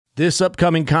This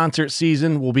upcoming concert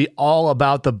season will be all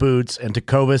about the boots, and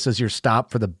Tecovas is your stop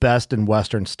for the best in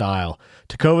Western style.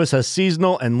 Tecovas has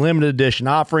seasonal and limited edition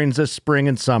offerings this spring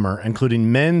and summer,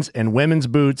 including men's and women's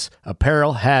boots,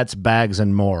 apparel, hats, bags,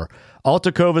 and more. All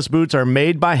Tecovas boots are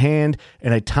made by hand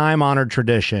in a time-honored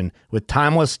tradition with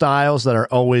timeless styles that are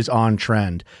always on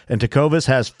trend. And Tecovas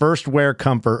has first wear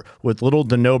comfort with little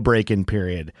to no break-in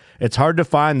period. It's hard to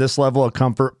find this level of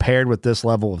comfort paired with this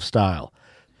level of style.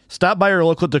 Stop by your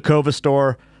local Tecovas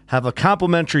store, have a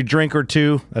complimentary drink or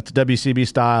two, that's WCB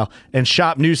style, and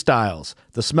shop new styles.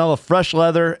 The smell of fresh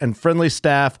leather and friendly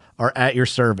staff are at your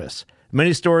service.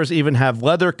 Many stores even have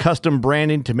leather custom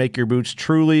branding to make your boots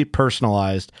truly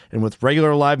personalized. And with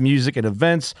regular live music and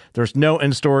events, there's no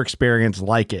in-store experience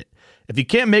like it. If you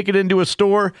can't make it into a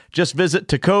store, just visit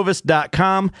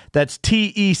tecovas.com. That's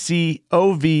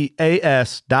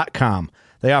TECOVAS.com.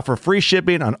 They offer free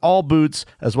shipping on all boots,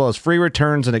 as well as free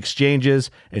returns and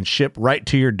exchanges, and ship right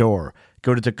to your door.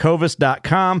 Go to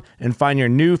tecovas.com and find your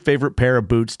new favorite pair of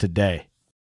boots today.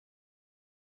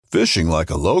 Fishing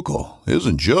like a local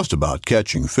isn't just about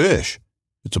catching fish.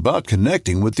 It's about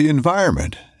connecting with the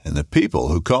environment and the people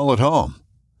who call it home.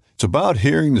 It's about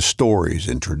hearing the stories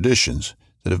and traditions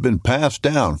that have been passed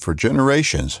down for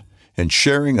generations and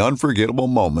sharing unforgettable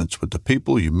moments with the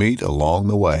people you meet along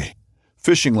the way.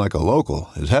 Fishing like a local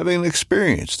is having an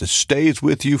experience that stays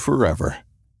with you forever.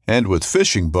 And with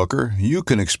Fishing Booker, you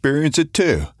can experience it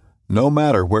too, no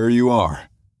matter where you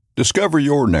are. Discover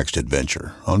your next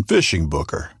adventure on Fishing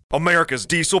Booker. America's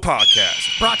Diesel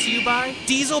Podcast. Brought to you by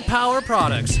Diesel Power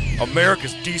Products.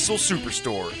 America's Diesel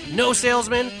Superstore. No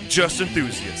salesman, Just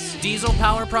enthusiasts.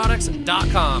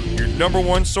 DieselPowerProducts.com. Your number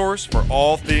one source for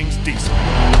all things diesel.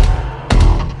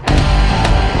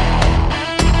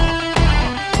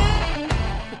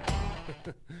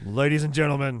 Ladies and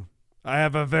gentlemen, I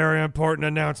have a very important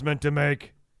announcement to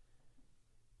make.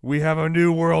 We have a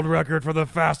new world record for the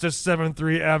fastest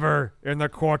 7.3 ever in the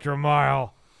quarter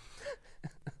mile.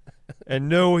 And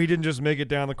no, he didn't just make it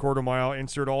down the quarter mile,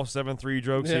 insert all 7.3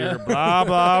 jokes here, blah,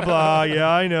 blah, blah. Yeah,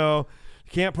 I know.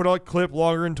 You can't put out a clip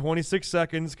longer than 26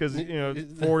 seconds because,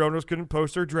 Ford owners couldn't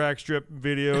post their drag strip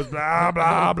videos, blah,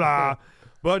 blah, blah.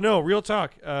 But no, real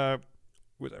talk.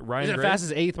 With Ryan Is it Gray?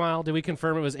 fastest 8th mile? Did we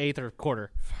confirm it was 8th or quarter?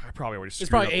 I probably already screwed It's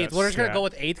probably up 8th. that We're just going to stat. go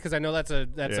with 8th because I know that's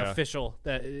Yeah. official.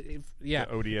 Yeah.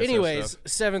 The ODSS Anyways, stuff.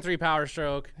 7.3 Power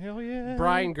Stroke. Hell yeah.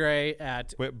 Brian Gray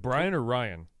at... Wait, Brian or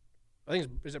Ryan? I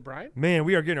think is it Brian? Man,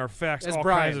 we are getting our facts It's all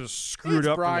Brian. kinds of screwed It's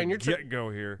up Brian. from You're the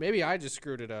get-go here. Maybe I just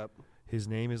screwed it up. His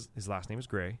last name is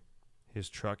Gray. His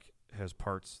truck has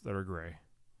parts that are gray.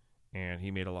 And he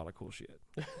made a lot of cool shit.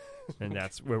 And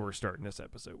that's where we're starting this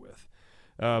episode with.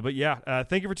 But yeah,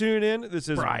 thank you for tuning in. This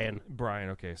is Brian. Brian,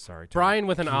 okay, sorry. Brian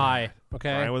with an I,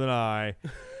 okay? Brian with an I.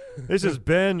 This is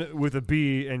Ben with a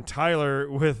B and Tyler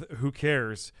with Who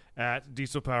Cares at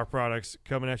Diesel Power Products,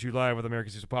 coming at you live with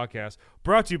America's Diesel Podcast,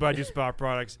 brought to you by Diesel Power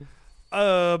Products.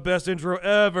 Best intro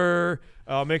ever.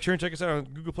 Make sure and check us out on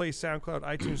Google Play, SoundCloud,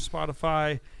 iTunes,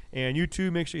 Spotify, and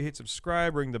YouTube. Make sure you hit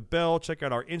subscribe, ring the bell. Check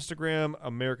out our Instagram,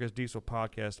 America's Diesel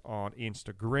Podcast on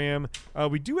Instagram.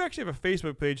 We do actually have a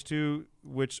Facebook page too,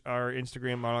 which our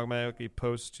Instagram automatically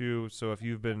posts to. So if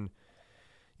you've been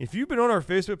on our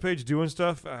Facebook page doing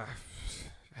stuff,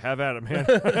 have at it, man.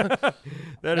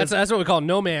 That's what we call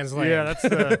no man's land. Yeah,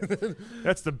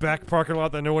 that's the back parking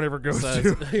lot that no one ever goes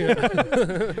to.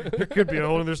 There could be a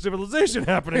whole other civilization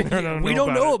happening there. We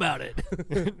don't know about it.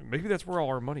 Maybe that's where all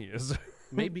our money is.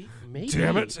 Maybe.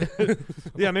 Damn it.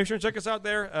 Yeah, make sure and check us out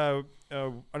there.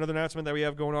 Another announcement that we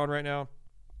have going on right now.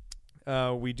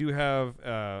 We do have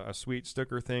a sweet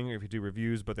sticker thing if you do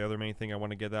reviews, but the other main thing I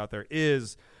want to get out there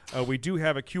is we do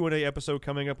have a Q&A episode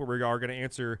coming up where we are going to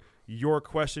answer your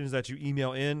questions that you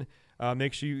email in.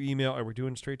 Make sure you email. Are we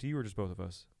doing straight to you or just both of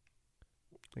us?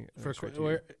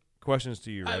 Questions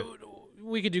to you, right?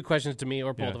 We could do questions to me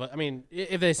or both of us. I mean,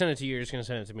 if they send it to you, you're just going to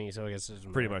send it to me, so I guess it's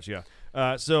pretty much, yeah.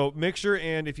 So make sure,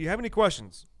 and if you have any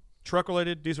questions,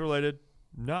 truck-related, diesel-related,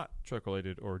 not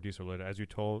truck-related or diesel-related, as you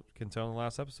can tell in the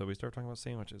last episode, we started talking about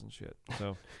sandwiches and shit.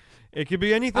 So it could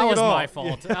be anything That was at all. my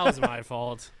fault. That was my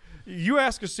fault. You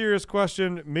ask a serious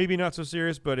question, maybe not so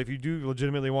serious, but if you do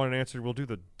legitimately want an answer, we'll do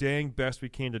the dang best we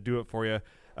can to do it for you.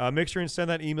 Make sure and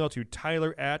send that email to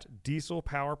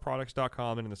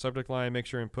tyler@dieselpowerproducts.com, and in the subject line, make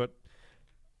sure and put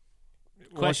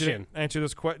question. Answer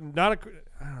this question. Not a.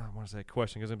 I don't know. I want to say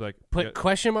question because I'd be like put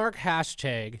question mark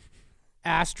hashtag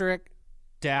asterisk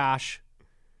dash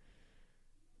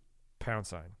pound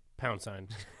sign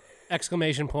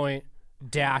exclamation point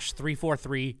dash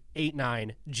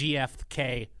 34389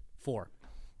 GFK4.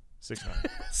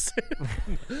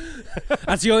 6'9".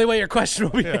 That's the only way your question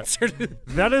will be answered.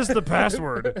 That is the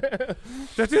password.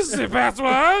 That is the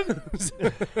password.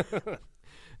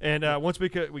 And once we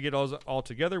get all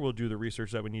together, we'll do the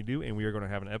research that we need to do, and we are going to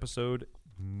have an episode,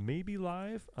 maybe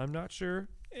live. I'm not sure.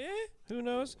 Who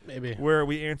knows? Maybe. Where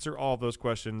we answer all those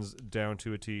questions down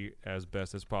to a T as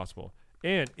best as possible.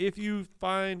 And if you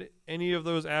find any of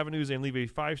those avenues and leave a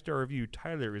 5-star review,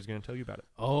 Tyler is going to tell you about it.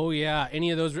 Oh yeah,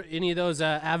 any of those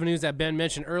avenues that Ben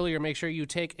mentioned earlier, make sure you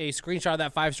take a screenshot of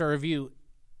that 5-star review,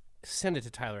 send it to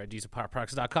Tyler at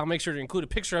dieselpowerproducts.com. Make sure to include a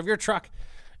picture of your truck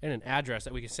and an address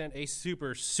that we can send a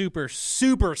super, super,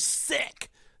 super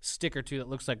sick sticker to that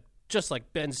looks like just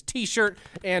like Ben's T-shirt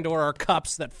and or our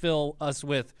cups that fill us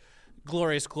with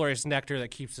glorious, glorious nectar that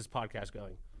keeps this podcast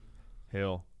going.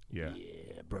 Hell yeah.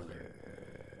 Yeah, brother.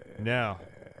 Now,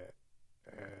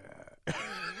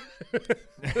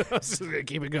 Just gonna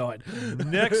keep it going.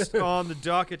 next on the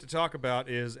docket to talk about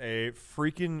is a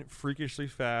freakishly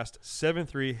fast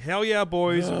 7.3. Hell yeah,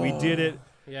 boys. We did it.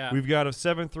 Yeah. We've got a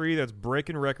 7.3 that's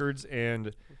breaking records,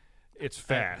 and it's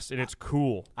fast, and it's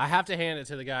cool. I have to hand it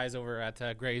to the guys over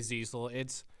at Gray's Diesel.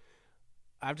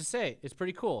 I have to say, it's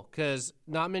pretty cool because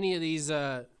not many of these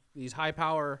high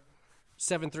power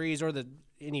 7.3s or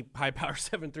any high power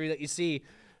 7.3 that you see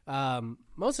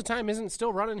most of the time isn't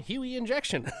still running Huey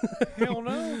injection. Hell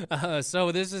no.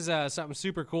 So this is something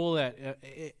super cool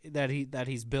that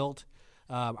he's built.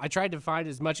 I tried to find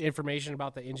as much information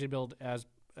about the engine build as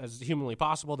humanly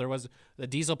possible. There was the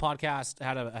Diesel podcast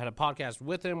had a podcast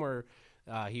with him where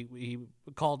he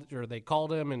called, or they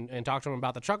called him and talked to him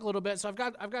about the truck a little bit. So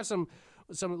I've got some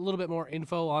a little bit more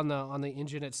info on the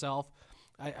engine itself.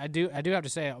 I do have to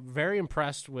say I'm very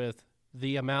impressed with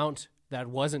the amount that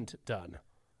wasn't done.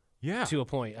 Yeah. To a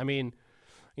point. I mean,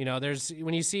 there's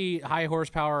when you see high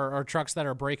horsepower or trucks that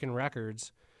are breaking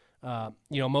records,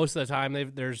 most of the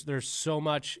time there's so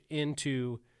much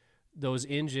into those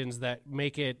engines that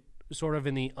make it sort of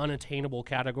in the unattainable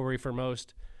category for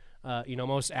most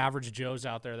average Joes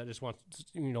out there that just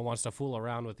wants to fool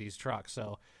around with these trucks.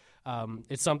 So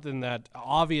it's something that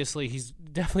obviously he's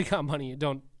definitely got money.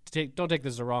 Don't take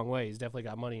this the wrong way. He's definitely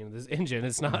got money in this engine.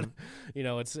 It's not,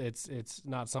 it's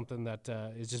not something that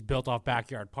is just built off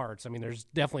backyard parts. I mean, there's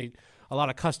definitely a lot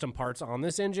of custom parts on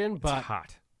this engine, but It's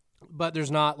hot. But there's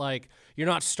not like you're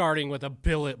not starting with a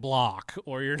billet block,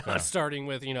 or you're not starting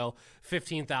with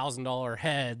 $15,000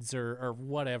 heads or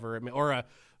whatever, or a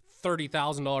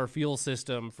 $30,000 fuel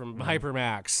system from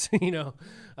Hypermax.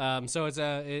 So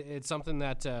it's something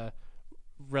that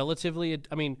relatively.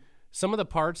 I mean, some of the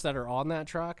parts that are on that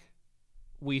truck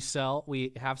we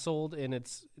have sold, and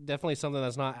it's definitely something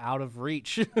that's not out of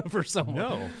reach for someone.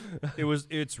 No,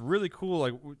 it's really cool.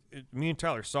 Like me and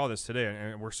Tyler saw this today,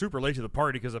 and we're super late to the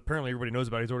party because apparently everybody knows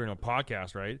about it. He's ordering a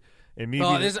podcast, right? And me,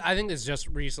 I think this just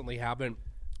recently happened.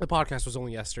 The podcast was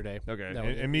only yesterday.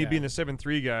 Okay, and me being the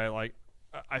 7.3 guy, like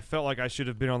I felt like I should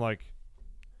have been on like.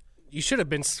 You should have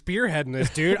been spearheading this,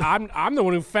 dude. I'm the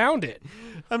one who found it.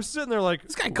 I'm sitting there like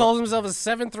this guy calls himself a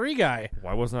 7.3 guy.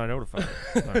 Why wasn't I notified?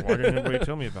 Like, why didn't anybody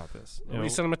tell me about this? We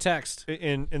sent him a text.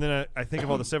 And then I think of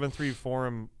all the 7.3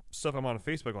 forum stuff I'm on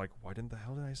Facebook. Like, why didn't the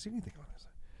hell did I see anything on this?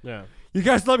 Yeah, you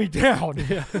guys let me down.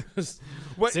 Yeah.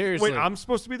 Seriously, wait, I'm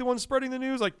supposed to be the one spreading the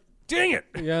news. Like, dang it!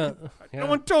 Yeah. No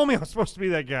one told me I was supposed to be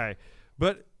that guy.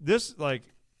 But this, like,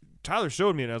 Tyler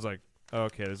showed me, and I was like,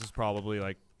 okay, this is probably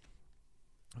like.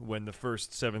 When the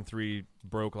first 7.3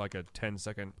 broke like a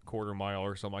 10-second quarter mile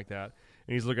or something like that.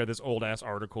 And he's looking at this old-ass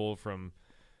article from...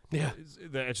 Yeah.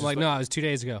 It's just no, it was 2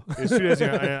 days ago. It's 2 days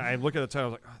ago. I look at the title,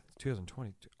 I was like,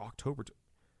 2020, October.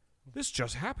 This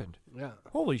just happened. Yeah.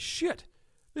 Holy shit.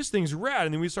 This thing's rad.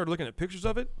 And then we started looking at pictures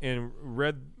of it and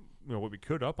read what we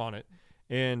could up on it.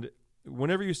 And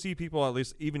whenever you see people, at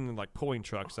least even like pulling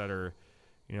trucks that are...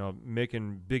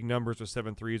 making big numbers with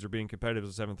 7.3s or being competitive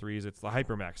with 7.3s, it's the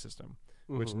Hypermax system,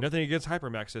 which nothing against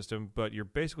Hypermax system, but you're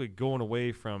basically going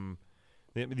away from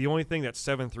the only thing that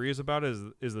 7.3 is about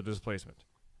is the displacement.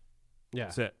 Yeah.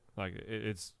 That's it. Like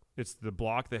it's the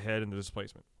block, the head, and the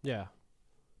displacement. Yeah.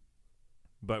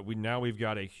 But we've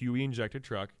got a Huey injected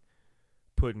truck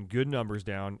putting good numbers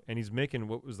down, and he's making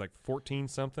what was like 14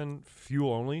 something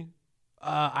fuel only.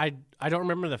 I don't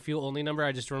remember the fuel only number.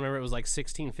 I just remember it was like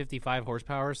 1655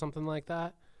 horsepower or something like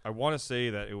that. I want to say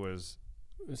that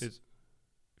it's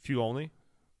fuel only.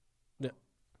 No.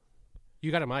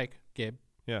 You got a mic, Gabe.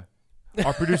 Yeah.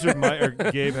 Our producer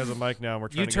Gabe has a mic now, and we're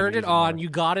trying to turned get it on, you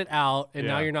got it out, and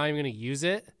now Yeah. you're not even going to use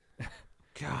it.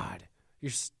 God,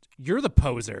 you're the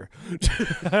poser. I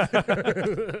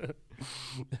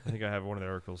think I have one of the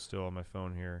articles still on my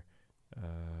phone here.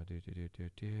 I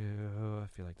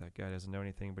feel like that guy doesn't know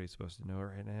anything, but he's supposed to know it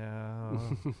right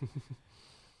now.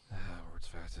 Words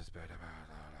fastest.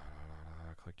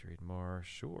 Click to read more.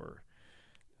 Sure.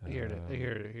 Here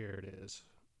it is.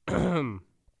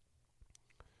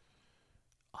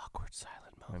 Awkward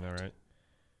silent I moment. know, right?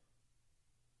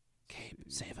 Gabe,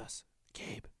 save us.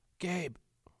 Gabe.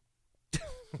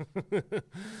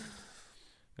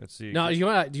 Let's see. No, do you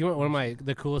want one of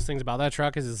the coolest things about that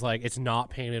truck is it's like it's not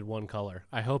painted one color.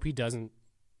 I hope he doesn't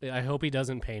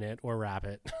paint it or wrap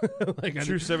it. Like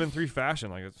True 7.3 fashion.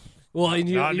 Like it's well, and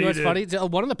you know what's needed. funny?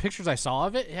 One of the pictures I saw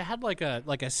of it, it had like a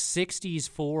 60s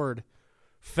Ford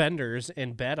fenders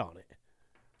and bed on it.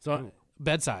 So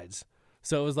bedsides.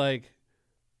 So it was like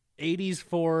 80s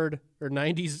Ford or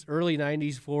 90s, early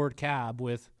 90s Ford cab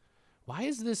with, why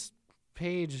is this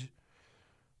page?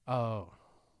 Oh,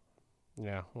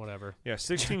 yeah, whatever. Yeah,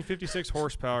 1656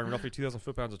 horsepower and roughly 2,000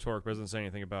 foot-pounds of torque, but doesn't say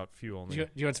anything about fuel. Do you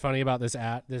know what's funny about this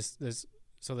this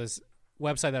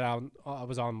website that I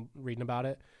was on reading about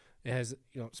it? It has,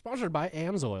 sponsored by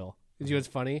AMSOIL. Do you know what's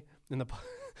funny? In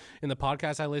the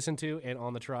podcast I listen to and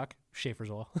on the truck,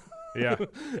 Schaefer's oil. Yeah.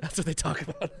 That's what they talk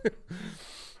about.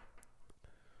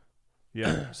 Yeah,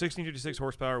 1656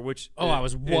 horsepower, which I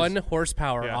was 1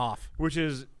 horsepower off. Which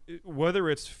is, whether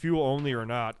it's fuel only or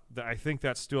not, I think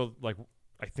that's still,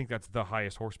 I think that's the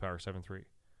highest horsepower 7.3.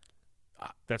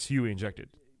 That's Huey injected.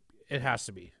 It has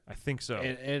to be. I think so.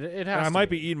 It And has I to might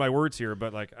be eating my words here,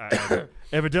 but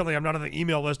evidently I'm not on the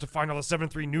email list to find all the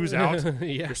 7.3 news out.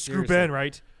 Yeah, You're Scoop seriously. in,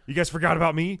 right? You guys forgot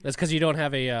about me? That's because you don't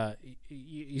have a.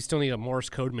 You still need a Morse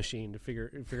code machine to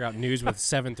figure out news with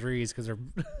 7.3s because they're.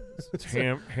 It's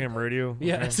ham radio.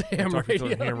 Yeah, it's ham Talking to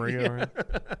radio. ham radio. Yeah.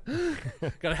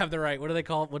 Right? Gotta have the right. What do they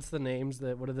call it? What's the names?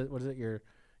 What is it?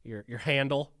 Your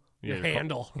handle. Yeah, Your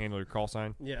handle. Handle your call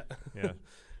sign. Yeah. Yeah.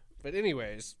 But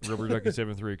anyways. Rubber Ducky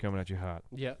 7.3 coming at you hot.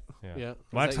 Yeah. Yeah. Yeah.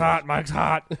 Mike's hot. Mike's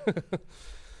hot.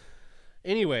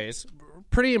 Anyways,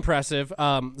 pretty impressive.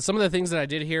 Some of the things that I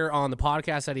did hear on the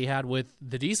podcast that he had with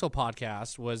the Diesel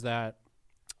podcast was that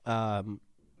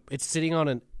it's sitting on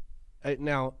an.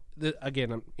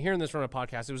 Again, I'm hearing this from a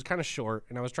podcast. It was kind of short,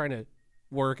 and I was trying to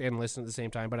work and listen at the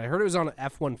same time. But I heard it was on an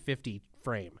F-150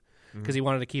 frame because he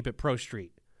wanted to keep it Pro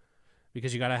Street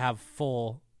because you got to have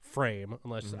full frame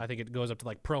unless I think it goes up to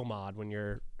like Pro Mod when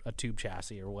you're a tube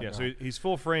chassis or whatnot. Yeah, so he's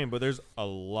full frame, but there's a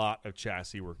lot of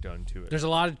chassis work done to it. There's a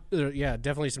lot of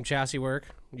definitely some chassis work.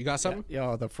 You got something?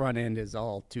 Yeah, the front end is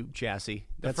all tube chassis.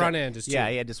 The front end is Yeah,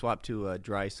 tube. he had to swap to a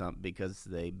dry sump because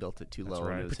they built it too low.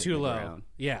 right. And it was Too hitting the low. ground.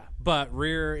 Yeah, but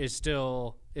rear is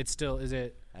still. It's still. Is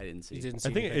it? I didn't see. You didn't I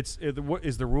see think anything? what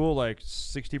is the rule, like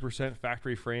 60%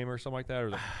 factory frame or something like that, or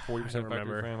like 40% factory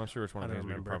remember. frame? I'm sure it's one of the I things don't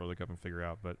we can remember. probably look up and figure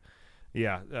out. But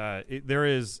yeah, there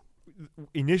is.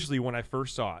 Initially, when I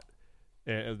first saw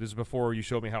it, this is before you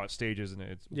showed me how it stages and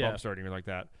it's bump starting and like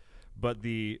that. But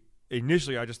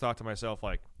initially, I just thought to myself,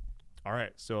 like, all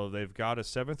right, so they've got a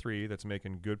 7.3 that's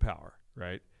making good power,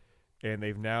 right? And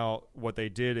they've now, what they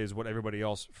did is what everybody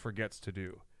else forgets to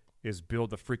do, is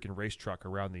build the freaking race truck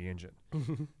around the engine.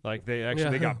 Like they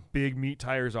got big meat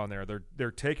tires on there.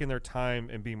 They're taking their time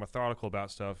and being methodical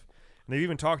about stuff. And they've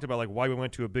even talked about like why we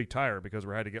went to a big tire because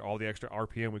we had to get all the extra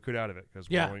RPM we could out of it because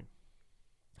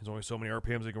there's only so many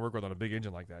RPMs they can work with on a big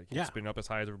engine like that. You can't spin up as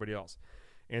high as everybody else.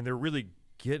 And they're really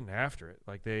getting after it.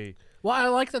 Like Well, I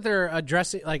like that they're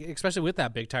addressing, like, especially with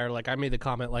that big tire. Like, I made the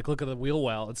comment, like, look at the wheel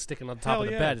well. It's sticking on top of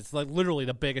the bed. It's like literally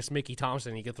the biggest Mickey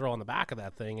Thompson you could throw on the back of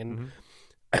that thing.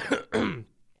 And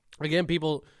again,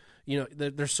 people,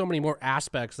 there's so many more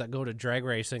aspects that go to drag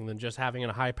racing than just having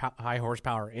a high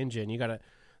horsepower engine. You got to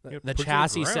the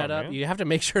chassis setup. Man. You have to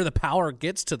make sure the power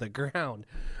gets to the ground.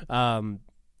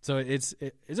 So it's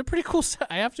a pretty cool set.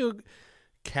 I have to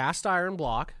cast iron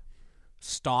block,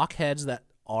 stock heads that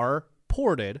are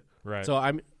ported. Right. So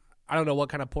I don't know what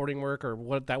kind of porting work or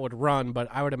what that would run, but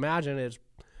I would imagine it's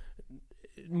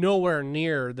nowhere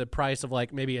near the price of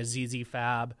like maybe a ZZ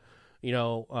Fab,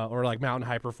 or like Mountain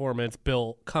High Performance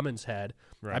Bill Cummins head.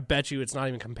 Right. I bet you it's not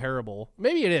even comparable.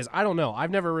 Maybe it is. I don't know.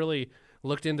 I've never really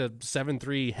looked into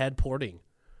 7.3 head porting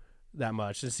that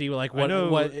much to see like what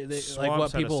what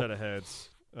people had a set of heads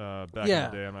back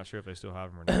in the day. I'm not sure if they still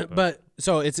have them or not. But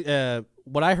so it's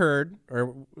what I heard or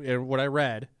what I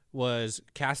read was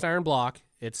cast iron block.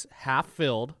 It's half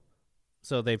filled,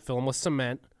 so they fill them with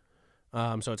cement.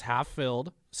 So it's half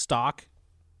filled stock,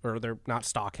 or they're not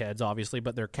stock heads, obviously,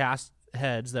 but they're cast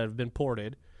heads that have been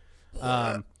ported.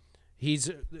 He's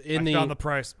in I found the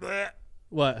price.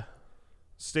 What?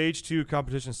 Stage 2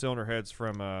 competition cylinder heads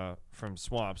from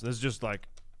Swamps. This is just like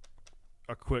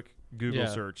a quick Google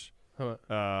search.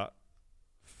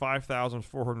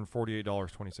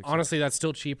 $5,448.26. Honestly, that's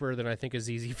still cheaper than I think a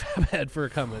ZZ Fab head for a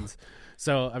Cummins.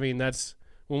 So I mean, that's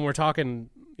when we're talking,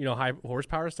 high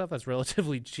horsepower stuff. That's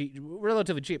relatively cheap.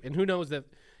 And who knows that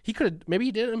he could have? Maybe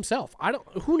he did it himself.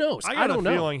 Who knows? I don't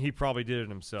know. Feeling he probably did it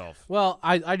himself. Well,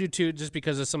 I do too, just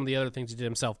because of some of the other things he did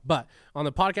himself. But on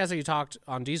the podcast that he talked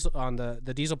on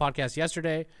the Diesel podcast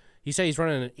yesterday, he said he's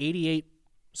running an 88.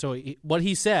 So what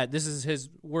he said, this is his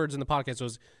words in the podcast,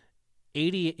 was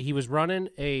 80. He was running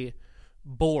a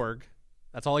Borg.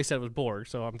 That's all he said was Borg.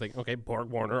 So I'm thinking, okay, Borg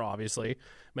Warner, obviously.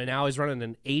 But now he's running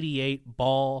an 88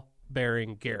 ball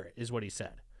bearing Garrett, is what he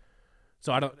said.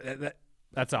 So I don't.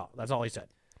 That's all. That's all he said.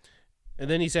 And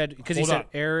then he said, because he said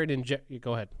air and inject.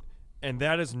 Go ahead. And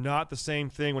that is not the same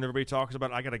thing when everybody talks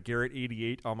about, I got a Garrett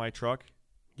 88 on my truck.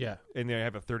 Yeah. And then I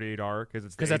have a 38R because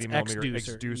it's the that's 80 millimeter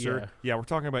exducer. Yeah, we're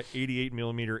talking about 88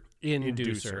 millimeter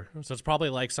inducer. So it's probably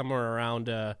like somewhere around,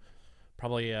 it's,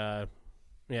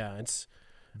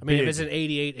 I mean, Big. if it's an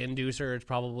 88 inducer, it's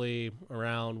probably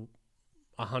around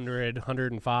 100,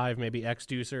 105, maybe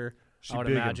exducer, I would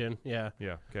imagine. Yeah.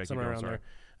 Yeah. Okay. Somewhere around there.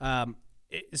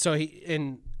 So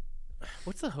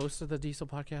what's the host of the Diesel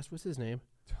podcast? What's his name?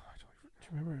 Do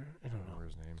you remember? I don't know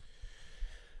his name.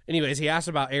 Anyways, he asked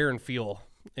about air and fuel.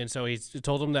 And so he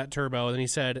told him that turbo, and he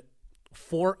said,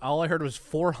 all I heard was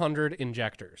 400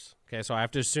 injectors. Okay, so I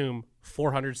have to assume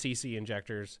 400 cc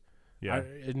injectors. Yeah.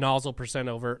 Nozzle percent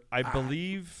over. I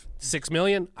believe 6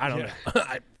 million? I don't know.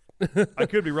 I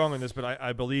could be wrong on this, but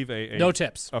I believe no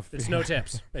tips. It's no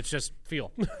tips. It's just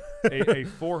fuel. a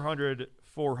 400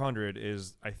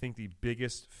 is, I think, the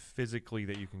biggest physically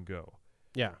that you can go.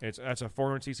 Yeah. That's a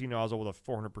 400 cc nozzle with a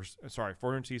 400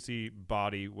 cc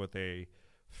body with a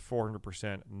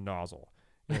 400% nozzle.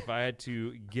 And if I had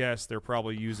to guess, they're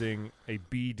probably using a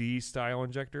BD style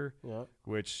injector,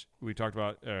 which we talked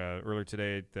about earlier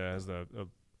today. It has a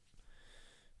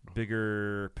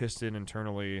bigger piston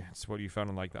internally. It's what you found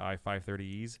in like the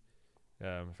i530Es,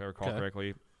 if I recall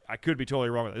correctly. I could be totally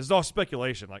wrong with it. This is all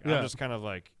speculation. Like I'm just kind of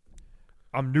like,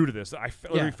 I'm new to this. I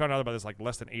literally found out about this like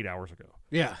less than 8 hours ago.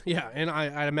 Yeah, and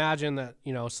I imagine that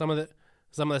some of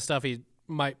the stuff he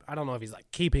might, I don't know if he's like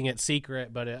keeping it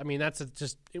secret, but I mean that's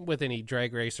just with any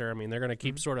drag racer. I mean they're going to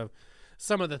keep sort of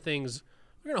some of the things.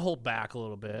 We're going to hold back a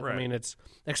little bit. Right. I mean it's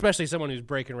especially someone who's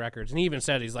breaking records, and he even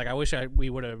said he's like, I wish we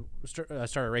would have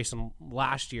started racing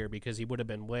last year because he would have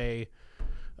been way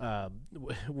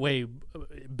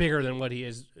bigger than what he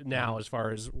is now as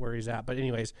far as where he's at. But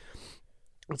anyways.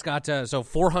 It's got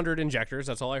 400 injectors.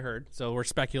 That's all I heard. So we're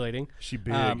speculating. She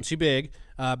big.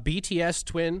 BTS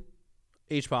twin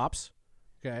H-pops,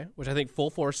 okay, which I think Full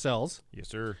Force sells. Yes,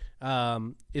 sir.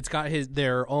 It's got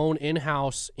their own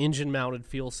in-house engine-mounted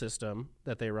fuel system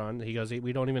that they run. He goes,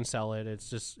 we don't even sell it.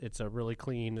 It's a really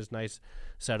clean, nice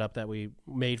setup that we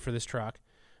made for this truck.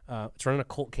 It's running a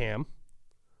Colt cam.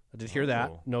 I did hear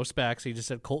that. No specs. He just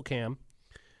said Colt cam.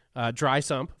 Dry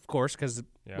sump, of course, because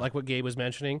like what Gabe was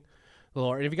mentioning.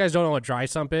 And if you guys don't know what dry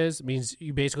sump is, it means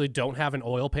you basically don't have an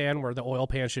oil pan where the oil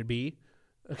pan should be.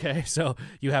 Okay, so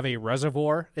you have a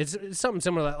reservoir. It's something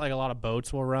similar that like a lot of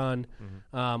boats will run.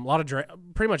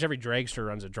 Pretty much every dragster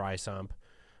runs a dry sump.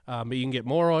 But you can get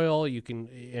more oil.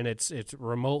 And it's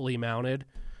remotely mounted.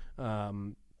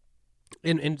 And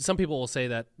some people will say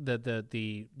that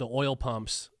the oil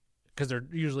pumps, because they're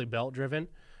usually belt driven,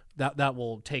 that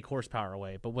will take horsepower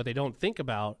away. But what they don't think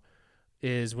about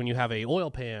is when you have a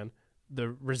oil pan, the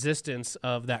resistance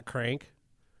of that crank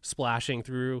splashing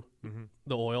through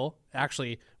the oil.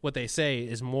 Actually, what they say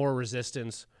is more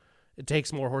resistance. It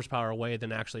takes more horsepower away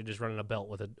than actually just running a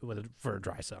belt for a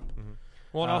dry sump.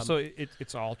 Well, and also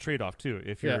it's all trade off too.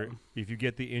 If you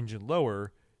get the engine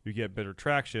lower, you get better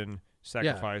traction.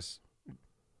 Sacrifice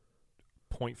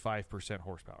 0.5%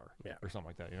 horsepower, or something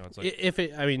like that. It's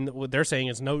like what they're saying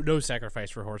is no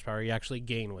sacrifice for horsepower. You actually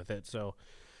gain with it. So.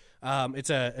 It's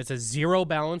a zero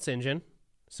balance engine.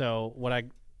 So what I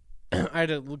had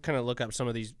to kind of look up some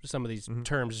of these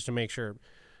terms just to make sure.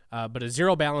 But a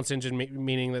zero balance engine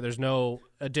meaning that there's no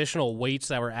additional weights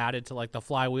that were added to like the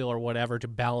flywheel or whatever to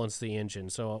balance the engine.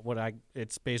 So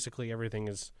it's basically everything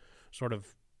is sort of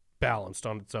balanced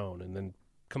on its own and then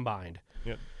combined.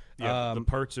 Yeah. The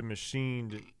parts are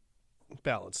machined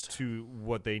balanced to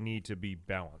what they need to be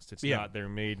balanced. It's not they're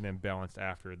made and then balanced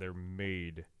after. They're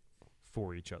made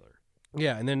for each other.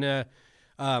 Yeah, and then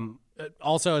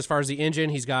also as far as the engine,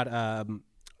 he's got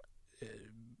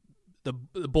the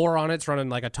bore on it's running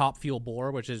like a top fuel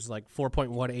bore, which is like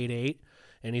 4.188,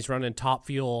 and he's running top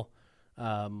fuel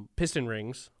piston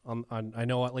rings on I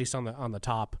know at least on the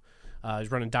top.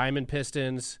 He's running diamond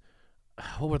pistons.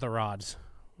 What were the rods?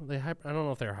 I don't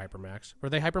know if they're Hypermax. Were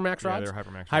they Hypermax rods? Yeah, they're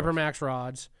Hypermax rods. Hypermax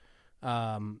rods.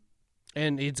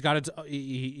 And it's got its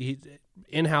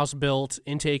in-house built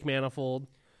intake manifold.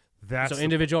 That's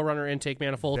Individual runner intake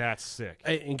manifold. That's sick.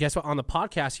 And guess what? On the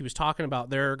podcast, he was talking about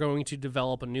they're going to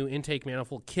develop a new intake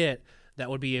manifold kit that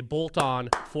would be a bolt-on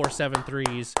for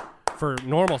 7.3s for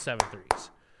normal 7.3s.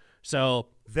 So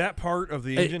that part of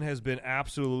the engine has been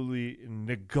absolutely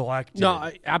neglected.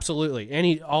 no, absolutely. And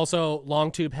he also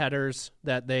long tube headers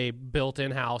that they built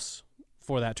in-house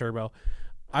for that turbo.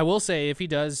 I will say if he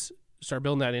does start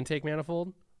building that intake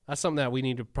manifold, that's something that we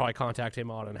need to probably contact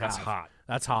him on and That's have. hot.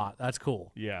 That's hot. That's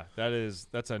cool. Yeah,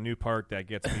 that's a new part that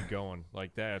gets me going.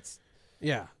 Like that's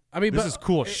Yeah. I mean, this but is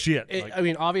cool as shit. Like- I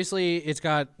mean, obviously, it's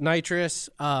got nitrous.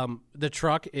 The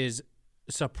truck is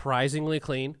surprisingly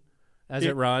clean as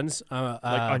it runs. like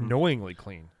annoyingly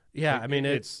clean. Yeah, Like, I mean,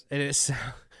 it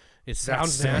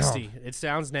sounds sound. nasty. It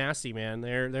sounds nasty, man.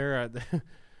 They're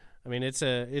I mean, it's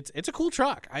a cool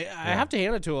truck. I have to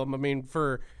hand it to them. I mean,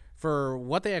 for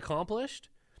what they accomplished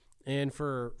and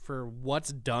for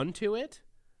what's done to it,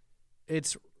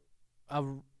 it's a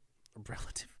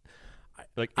relative.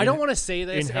 Like I don't want to say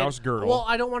this in-house girdle. Well,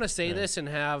 I don't want to say this and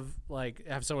have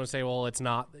someone say, "Well, it's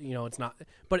not." It's not.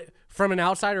 But from an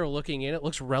outsider looking in, it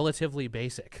looks relatively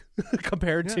basic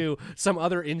compared to some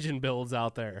other engine builds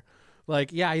out there.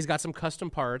 Like, yeah, he's got some custom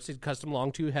parts, he's custom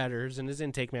long tube headers, and his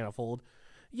intake manifold.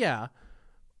 Yeah,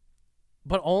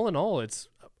 but all in all, it's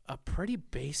a pretty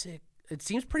basic. It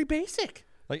seems pretty basic.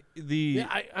 like the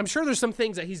Yeah, I'm sure there's some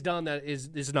things that he's done that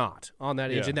is not on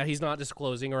that engine that he's not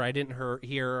disclosing, or I didn't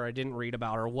hear, or I didn't read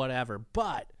about, or whatever.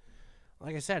 But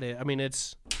like I said,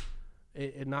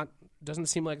 it not doesn't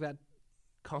seem like that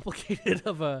complicated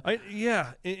of a.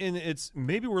 and it's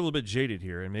maybe we're a little bit jaded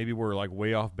here, and maybe we're like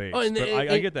way off base. and but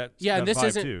I get that. Yeah, that and this vibe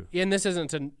isn't. too. And this isn't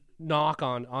to knock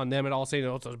on them at all, saying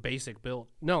it's a basic build.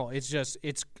 No, it's just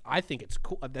I think it's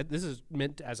cool. That this is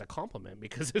meant as a compliment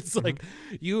because it's like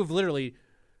you have literally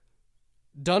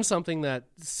done something that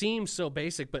seems so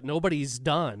basic, but nobody's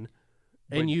done,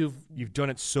 and you've done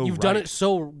it so done it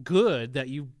so good that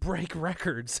you break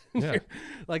records. Yeah.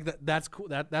 Like that's cool.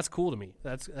 That's cool to me.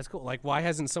 That's cool. Like, why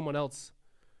hasn't someone else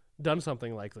done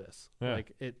something like this? Yeah.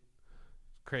 Like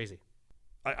crazy.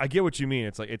 I get what you mean.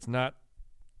 It's like it's not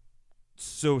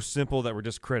so simple that we're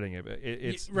just crediting it.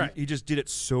 It's right. He just did it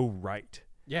so right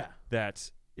Yeah.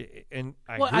 that. And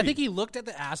I I think he looked at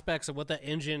the aspects of what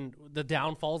the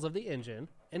downfalls of the engine,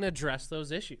 and addressed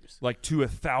those issues. like to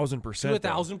 1,000%.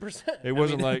 1,000%. It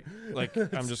wasn't like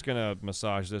I'm just gonna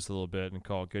massage this a little bit and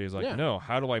call it good. He's like, Yeah. no,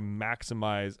 how do I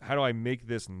maximize? How do I make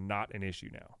this not an issue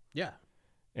now? Yeah.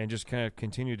 And just kind of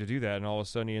continue to do that, and all of a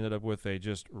sudden he ended up with a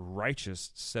just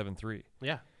righteous 7.3.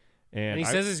 Yeah. And And he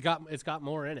says it's got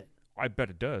more in it. I bet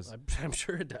it does. I'm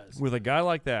sure it does. With a guy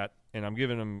like that, and I'm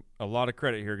giving him a lot of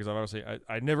credit here because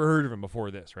I'd never heard of him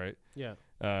before this, right? Yeah.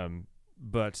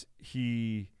 But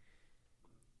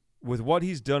with what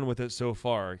he's done with it so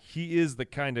far, he is the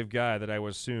kind of guy that I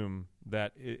would assume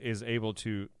that is able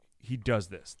to. He does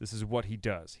this. This is what he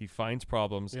does. He finds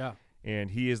problems. Yeah.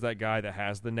 And he is that guy that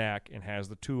has the knack and has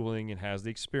the tooling and has the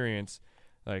experience.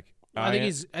 Like I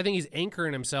think he's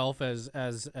anchoring himself as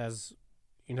the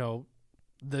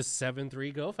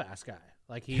 7.3 go fast guy.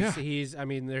 Like he's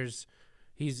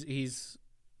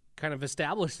kind of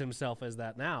established himself as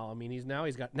that now. I mean, he's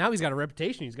got a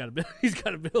reputation. He's got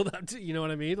to build up to. You know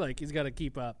what I mean? Like he's got to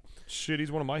keep up. Shit,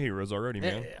 he's one of my heroes already,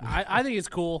 man. I think it's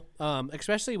cool,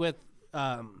 especially with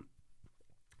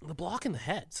the block and the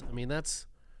heads. I mean, that's.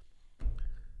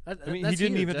 I mean, that's he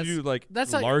didn't huge. even do like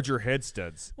that's like- larger head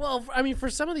studs. Well, I mean, for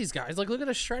some of these guys, like look at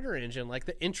a shredder engine. Like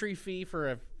the entry fee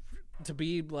to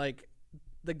be like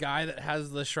the guy that has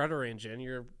the shredder engine,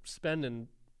 you're spending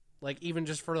like even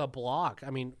just for the block. I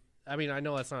mean, I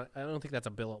know that's not. I don't think that's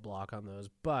a billet block on those,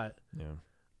 but Yeah.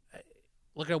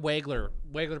 look at Wagler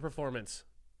Performance.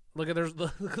 Look at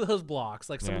those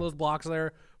blocks. Like some of those blocks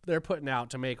they're putting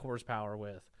out to make horsepower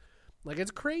with. Like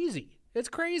it's crazy. It's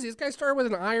crazy. This guy started with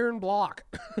an iron block.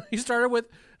 He started with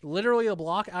literally a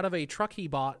block out of a truck he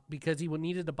bought because he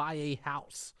needed to buy a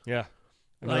house. Yeah.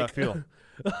 I know that feel.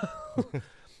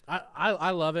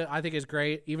 I love it. I think it's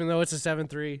great, even though it's a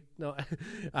 7.3. No,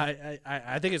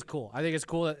 I think it's cool. I think it's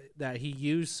cool that he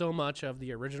used so much of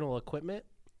the original equipment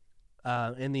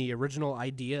and the original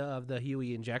idea of the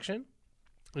Huey injection,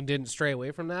 and didn't stray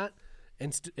away from that,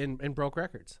 and broke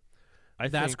records.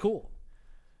 That's cool.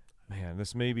 Man,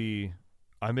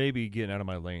 I may be getting out of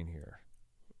my lane here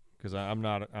because I'm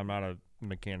not a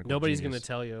mechanical. Nobody's going to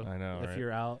tell you. I know, if right?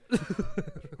 you're out.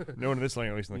 No one in this lane,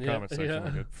 at least in the Yeah, comment section, yeah.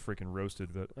 will get freaking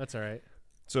roasted. But That's all right.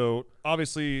 So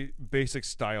obviously, basic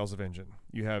styles of engine.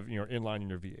 You have inline in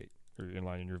your V8 or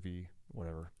inline in your V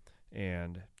whatever,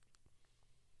 and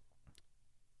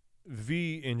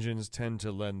V engines tend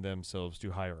to lend themselves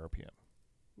to higher RPM.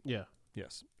 Yeah.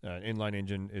 Yes, inline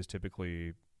engine is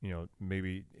typically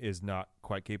maybe is not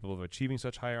quite capable of achieving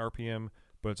such high RPM,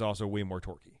 but it's also way more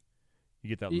torquey. You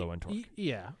get that low end torque.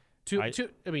 Yeah. I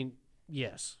mean,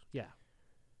 yes. Yeah.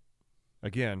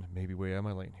 Again, maybe way out of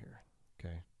my lane here.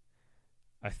 Okay.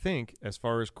 I think as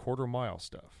far as quarter mile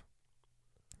stuff,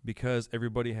 because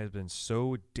everybody has been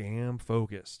so damn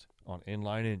focused on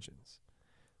inline engines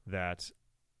that,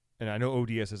 and I know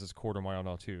ODS is its quarter mile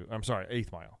now too. I'm sorry,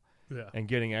 eighth mile. Yeah. And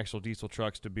getting actual diesel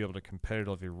trucks to be able to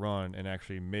competitively run and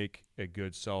actually make a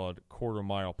good solid quarter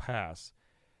mile pass,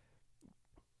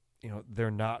 they're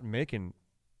not making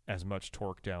as much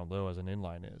torque down low as an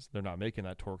inline is. They're not making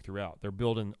that torque throughout. They're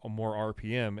building a more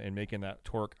RPM and making that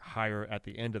torque higher at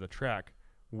the end of the track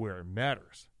where it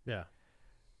matters. Yeah.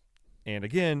 And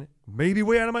again, maybe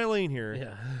way out of my lane here,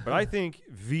 Yeah. but I think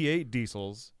V8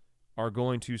 diesels are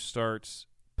going to start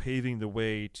paving the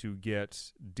way to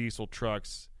get diesel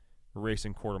trucks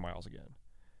racing quarter miles again.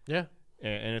 Yeah.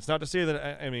 And it's not to say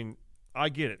that, I mean, I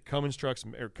get it. Cummins trucks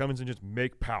or Cummins engines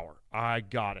make power. I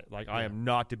got it. Like, I am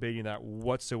not debating that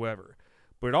whatsoever.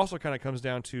 But it also kind of comes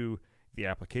down to the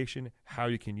application, how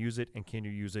you can use it, and can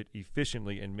you use it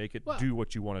efficiently and make it do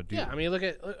what you want to do. Yeah, I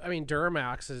mean,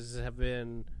 Duramaxes have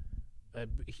been a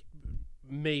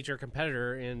major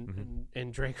competitor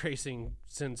in drag racing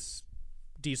since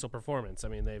Diesel Performance. I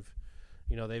mean, they've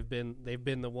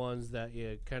been the ones that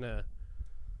you kind of,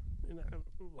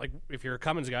 like, if you're a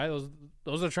Cummins guy, those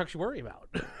are the trucks you worry about.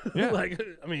 Yeah.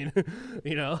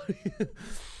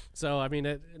 So I mean,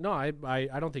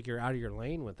 I don't think you're out of your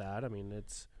lane with that. I mean,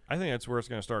 I think that's where it's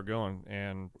going to start going,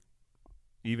 and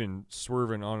even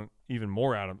swerving on even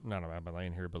more not out of my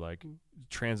lane here, but like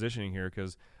transitioning here,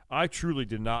 because I truly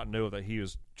did not know that he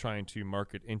was trying to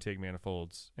market intake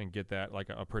manifolds and get that like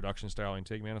a production style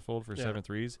intake manifold for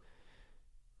 7.3s.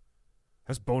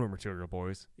 That's boner material,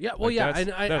 boys. Yeah, well, like,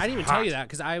 and I didn't even tell you that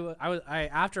because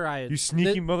you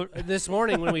sneaky mother. This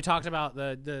morning when we talked about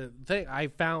the thing, I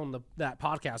found that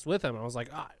podcast with him. And I was like,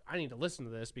 I need to listen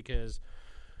to this because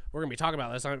we're gonna be talking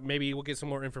about this. Maybe we'll get some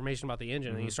more information about the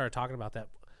engine. And he started talking about that.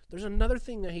 There's another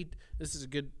thing that this is a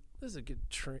good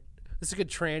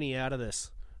tranny out of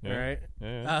this. Yeah. All right.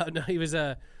 Yeah. No, he was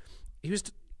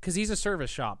because he's a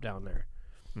service shop down there.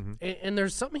 Mm-hmm. And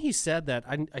there's something he said that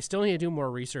I still need to do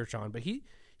more research on, but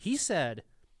he said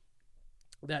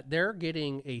that they're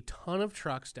getting a ton of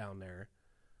trucks down there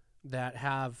that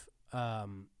have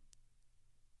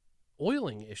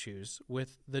oiling issues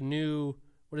with the new,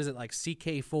 what is it, like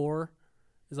CK4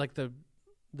 is like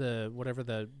the whatever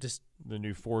the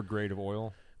new Ford grade of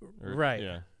oil, right?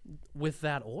 Yeah, with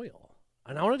that oil,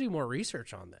 and I want to do more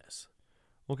research on this.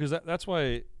 Well, because that's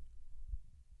why.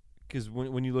 Because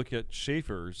when you look at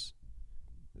Schaefer's,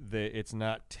 it's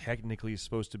not technically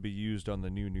supposed to be used on the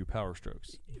new Power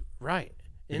Strokes, right?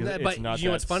 And but you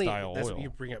know what's funny? That's you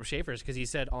bring up Schaefer's because he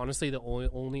said honestly the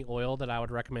only oil that I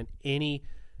would recommend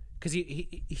because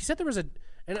he said there was and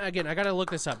again I got to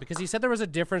look this up because he said there was a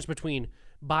difference between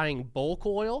buying bulk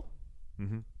oil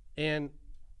and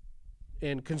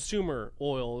consumer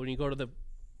oil when you go to the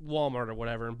Walmart or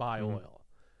whatever and buy oil.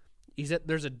 He said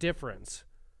there's a difference.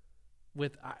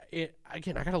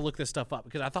 Again, I got to look this stuff up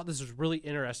because I thought this was really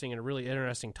interesting and a really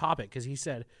interesting topic because he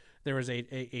said there was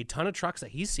a ton of trucks that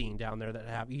he's seeing down there that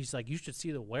have, he's like, you should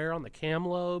see the wear on the cam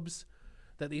lobes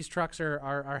that these trucks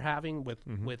are having with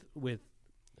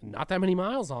not that many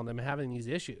miles on them having these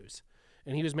issues.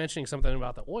 And he was mentioning something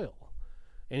about the oil.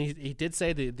 And he did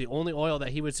say the only oil that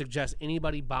he would suggest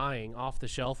anybody buying off the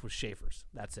shelf was Schaefer's.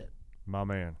 That's it. My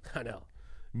man. I know.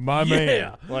 My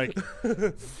man, like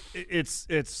it's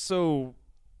so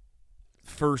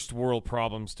first world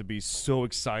problems to be so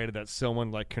excited that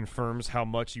someone like confirms how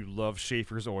much you love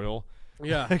Schaefer's oil.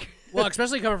 Yeah, well,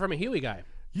 especially coming from a Huey guy.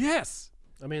 Yes,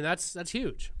 I mean that's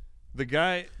huge. The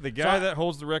guy that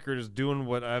holds the record is doing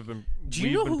what we've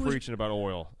been preaching about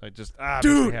oil. I just makes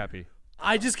me happy.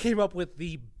 I just came up with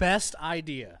the best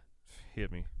idea.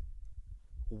 Hit me.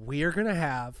 We're going to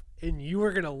have, and you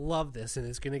are going to love this, and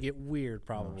it's going to get weird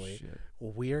probably. Oh, shit.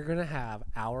 We're going to have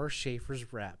our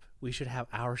Schaefer's rep. We should have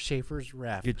our Schaefer's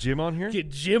rep. Get Jim on here? Get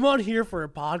Jim on here for a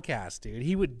podcast, dude.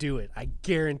 He would do it. I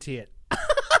guarantee it.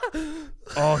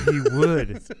 Oh, he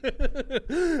would.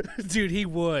 Dude, he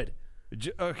would.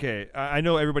 Okay, I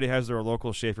know everybody has their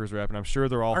local Schaefer's rep, and I'm sure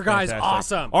they're all Our guy's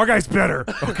fantastic. awesome. Our guy's better,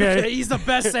 okay? He's the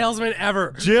best salesman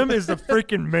ever. Jim is the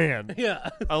freaking man. Yeah.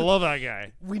 I love that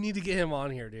guy. We need to get him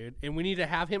on here, dude. And we need to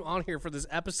have him on here for this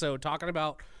episode talking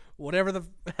about whatever the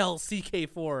hell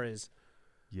CK4 is.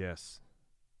 Yes.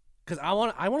 Cuz I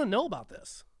want to know about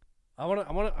this. I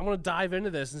want to dive into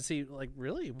this and see like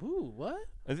really? Woo, what?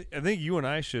 I think you and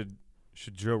I should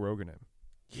Joe Rogan him.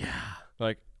 Yeah.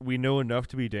 Like, we know enough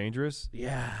to be dangerous,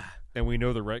 Yeah. and we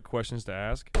know the right questions to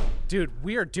ask. Dude,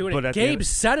 we are doing But it. at the end- Gabe,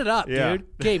 set it up, Yeah.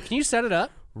 dude. Gabe, can you set it up?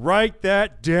 Write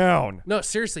that down. No,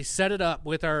 seriously, set it up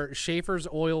with our Schaefer's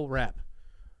oil rep.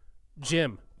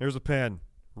 Jim. There's a pen.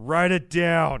 Write it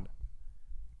down.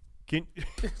 Can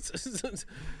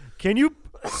you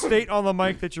state on the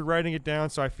mic that you're writing it down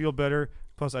so I feel better?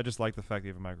 Plus, I just like the fact that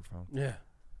you have a microphone. Yeah.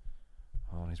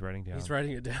 Oh, he's writing down. He's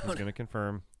writing it down. He's going to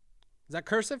confirm. Is that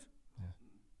cursive?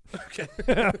 Okay.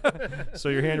 So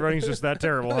your handwriting's just that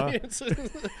terrible, huh? He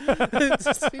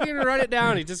didn't even write it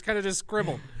down. He just kind of just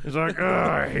scribbled. He's like, oh,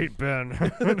 I hate Ben.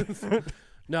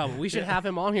 No, but we should have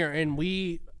him on here, and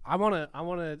I want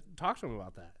to talk to him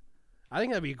about that. I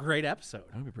think that'd be a great episode.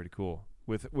 That would be pretty cool.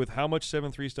 With how much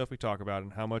 7.3 stuff we talk about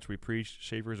and how much we preach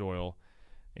Schaefer's oil,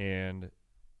 and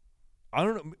I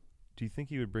don't know. Do you think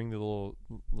he would bring the little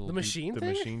The machine the thing?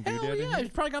 machine Hell doodad in yeah, here? he's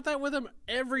probably got that with him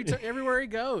everywhere he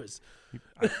goes.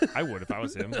 I would if I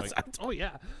was him. Like, Oh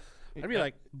yeah, I'd be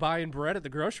like buying bread at the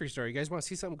grocery store. You guys want to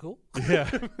see something cool? yeah.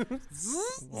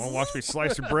 Want to watch me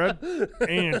slice your bread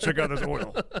and check out this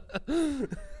oil?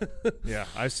 Yeah,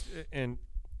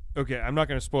 okay. I'm not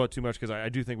going to spoil it too much because I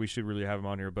do think we should really have him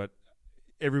on here. But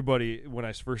everybody, when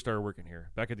I first started working here,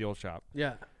 back at the old shop,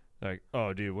 Yeah. like,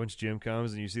 oh, dude, once Jim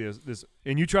comes and you see this,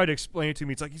 and you try to explain it to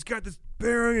me, it's like he's got this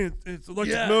bearing and it's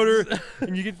electric Yes. motor,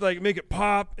 and you get to like make it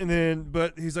pop, and then,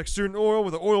 but he's like certain oil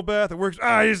with an oil bath, it works.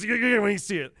 When you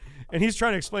see it, and he's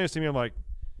trying to explain this to me, I'm like,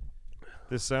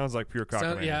 this sounds like pure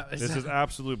cockamamie. yeah, This is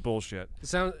absolute bullshit.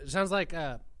 Sounds like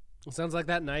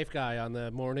that knife guy on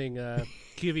the morning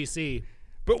QVC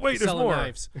But wait, there's selling more.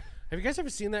 knives. Have you guys ever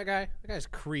seen that guy? That guy's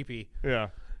creepy. Yeah,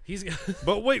 He's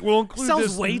but wait, we'll include sells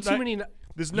this way too many.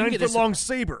 This You can get 9-foot long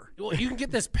saber. Well, you can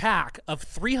get this pack of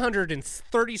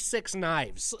 336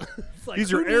 knives. It's like,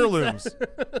 These are who needs heirlooms.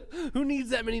 that? Who needs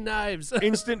that many knives?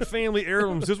 Instant family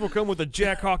heirlooms. This will come with the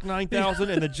Jackhawk 9000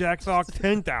 and the Jackhawk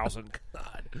 10,000.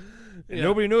 God. And Yeah.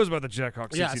 nobody knows about the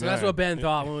Jackhawk 69. Yeah, so that's what Ben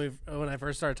thought when I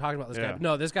first started talking about this Yeah. guy.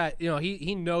 No, this guy,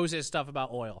 he knows his stuff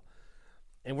about oil,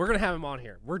 and we're gonna have him on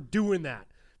here. We're doing that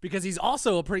because he's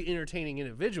also a pretty entertaining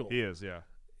individual. He is, yeah.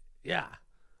 Yeah,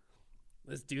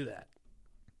 let's do that.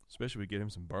 Especially if we get him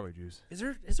some barley juice. Is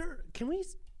there? Can we?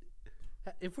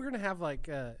 If we're gonna have like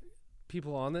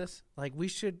people on this, like we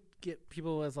should get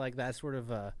people with like that sort of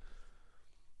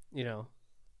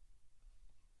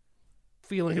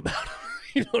feeling about him.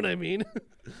 You know what I mean?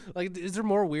 Like, is there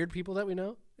more weird people that we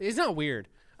know? He's not weird.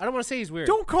 I don't want to say he's weird.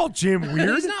 Don't call Jim weird.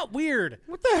 He's not weird.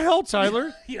 What the hell,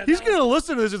 Tyler? Yeah, He's that going to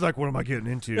listen to this. He's like, what am I getting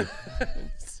into?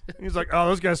 He's like, oh,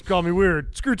 those guys call me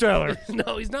weird. Screw Tyler.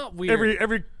 No, he's not weird.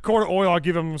 Every quart of oil I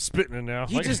give him, I'm spitting in now.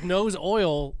 He Like, just knows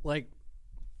oil like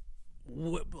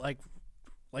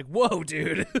whoa,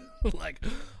 dude. Like,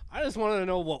 I just wanted to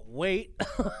know what weight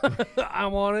I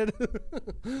wanted.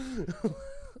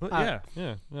 But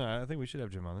yeah. I think we should have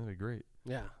Jim on. That'd be great.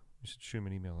 Yeah, We should shoot him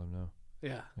an email, let him know.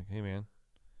 yeah. Like, hey, man.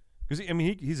 Because,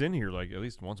 he's in here like at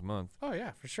least once a month. Oh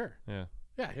yeah, for sure. Yeah.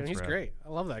 Yeah, That's he's rad. great. I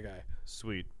love that guy.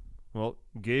 Sweet. Well,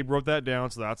 Gabe wrote that down,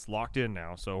 so that's locked in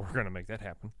now. So we're going to make that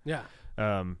happen. Yeah.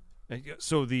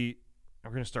 So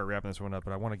I'm going to start wrapping this one up,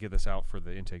 but I want to get this out for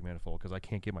the intake manifold because I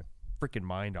can't get my freaking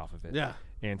mind off of it. Yeah.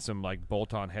 And some like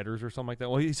bolt-on headers or something like that.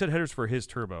 Well, he said headers for his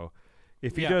turbo.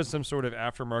 If he Yeah. does some sort of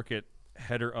aftermarket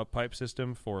header up pipe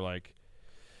system for like,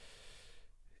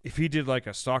 if he did like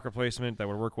a stock replacement that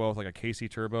would work well with like a KC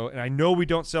turbo, and I know we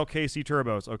don't sell KC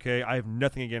turbos, okay? I have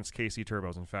nothing against KC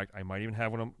turbos. In fact, I might even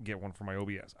have one get one for my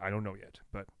OBS. I don't know yet,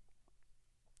 but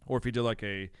or if he did like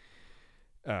a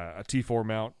T4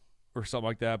 mount or something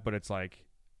like that, but it's like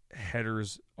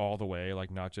headers all the way, like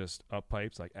not just up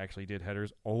pipes, like actually did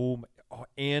headers.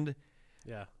 And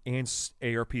Yeah.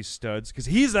 ARP studs, because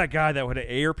he's that guy that would have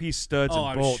ARP studs Oh, and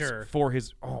I'm bolts sure. for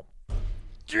his. Oh,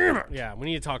 damn it! Yeah, we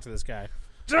need to talk to this guy.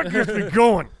 That gets me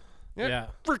going. Yeah.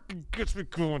 Freaking gets me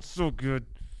going so good.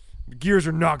 The gears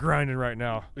are not grinding right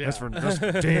now. Yeah. That's for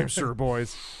damn sure,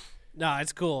 boys. No,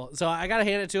 it's cool. So I gotta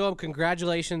hand it to him.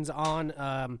 Congratulations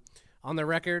on the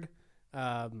record.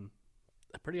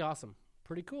 Pretty awesome.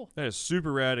 Pretty cool. That is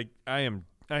super rad. I am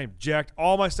jacked.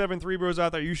 All my 7.3 bros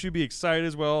out there, you should be excited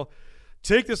as well.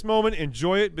 Take this moment,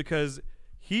 enjoy it, because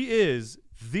he is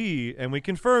and we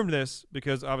confirmed this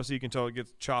because obviously you can tell it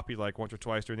gets choppy like once or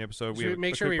twice during the episode. Should we have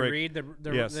make a sure quick we break.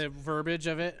 read Yes. the verbiage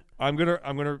of it? I'm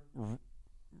gonna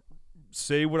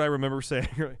say what I remember saying.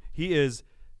 He is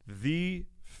the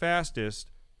fastest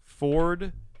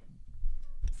Ford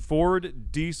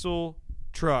diesel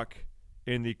truck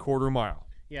in the quarter mile.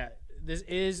 Yeah, this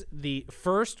is the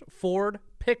first Ford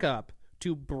pickup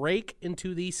to break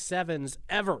into the sevens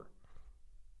ever.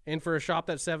 And for a shop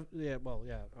that's I'm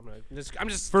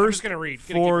just gonna read.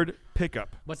 Ford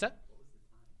pickup. What's that?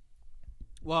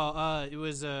 Well, it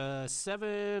was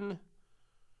 7.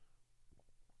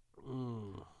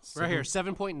 Right here,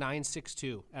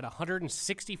 7.962 at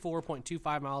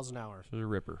 164.25 miles an hour. It's a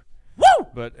ripper. Woo!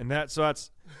 That's sorry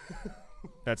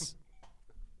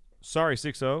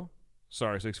 6.0,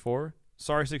 sorry 6.4,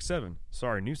 sorry 6.7,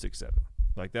 sorry new 6.7.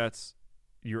 Like that's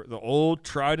the old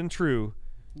tried and true.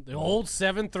 The old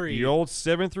 7.3. The old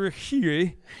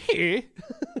 7.3 here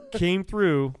came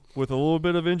through with a little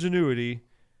bit of ingenuity,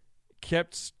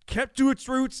 kept to its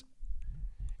roots,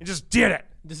 and just did it.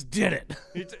 Just did it.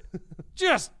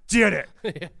 Just did it.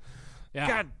 Yeah.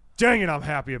 God dang it, I'm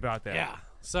happy about that. Yeah.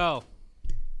 So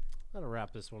that'll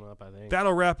wrap this one up, I think.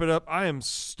 That'll wrap it up. I am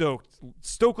stoked.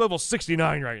 Stoke level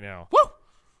 69 right now.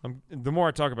 Woo! The more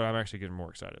I talk about it, I'm actually getting more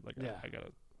excited. Like Yeah.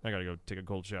 I gotta go take a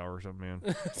cold shower or something,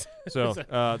 man. So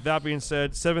that being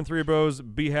said, 7-3 bros,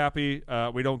 be happy.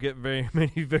 We don't get very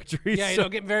many victories. Yeah, you so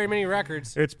don't get very many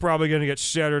records. it's probably gonna get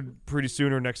shattered pretty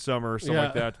soon or next summer or something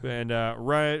like that. And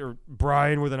Ryan or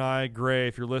Brian with an I, Gray,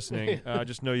 if you're listening,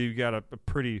 just know you got a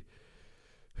pretty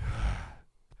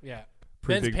Yeah.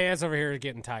 Pretty Ben's big- pants over here are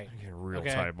getting tight. getting real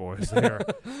Okay. tight, boys. There,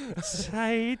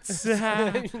 tight.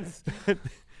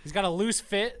 He's got a loose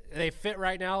fit. They fit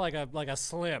right now like a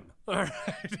slim. All right.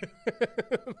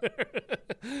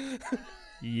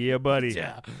 Yeah, buddy.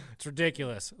 Yeah. It's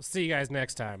ridiculous. See you guys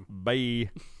next time.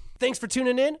 Bye. Thanks for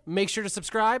tuning in. Make sure to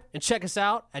subscribe and check us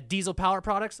out at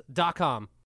dieselpowerproducts.com.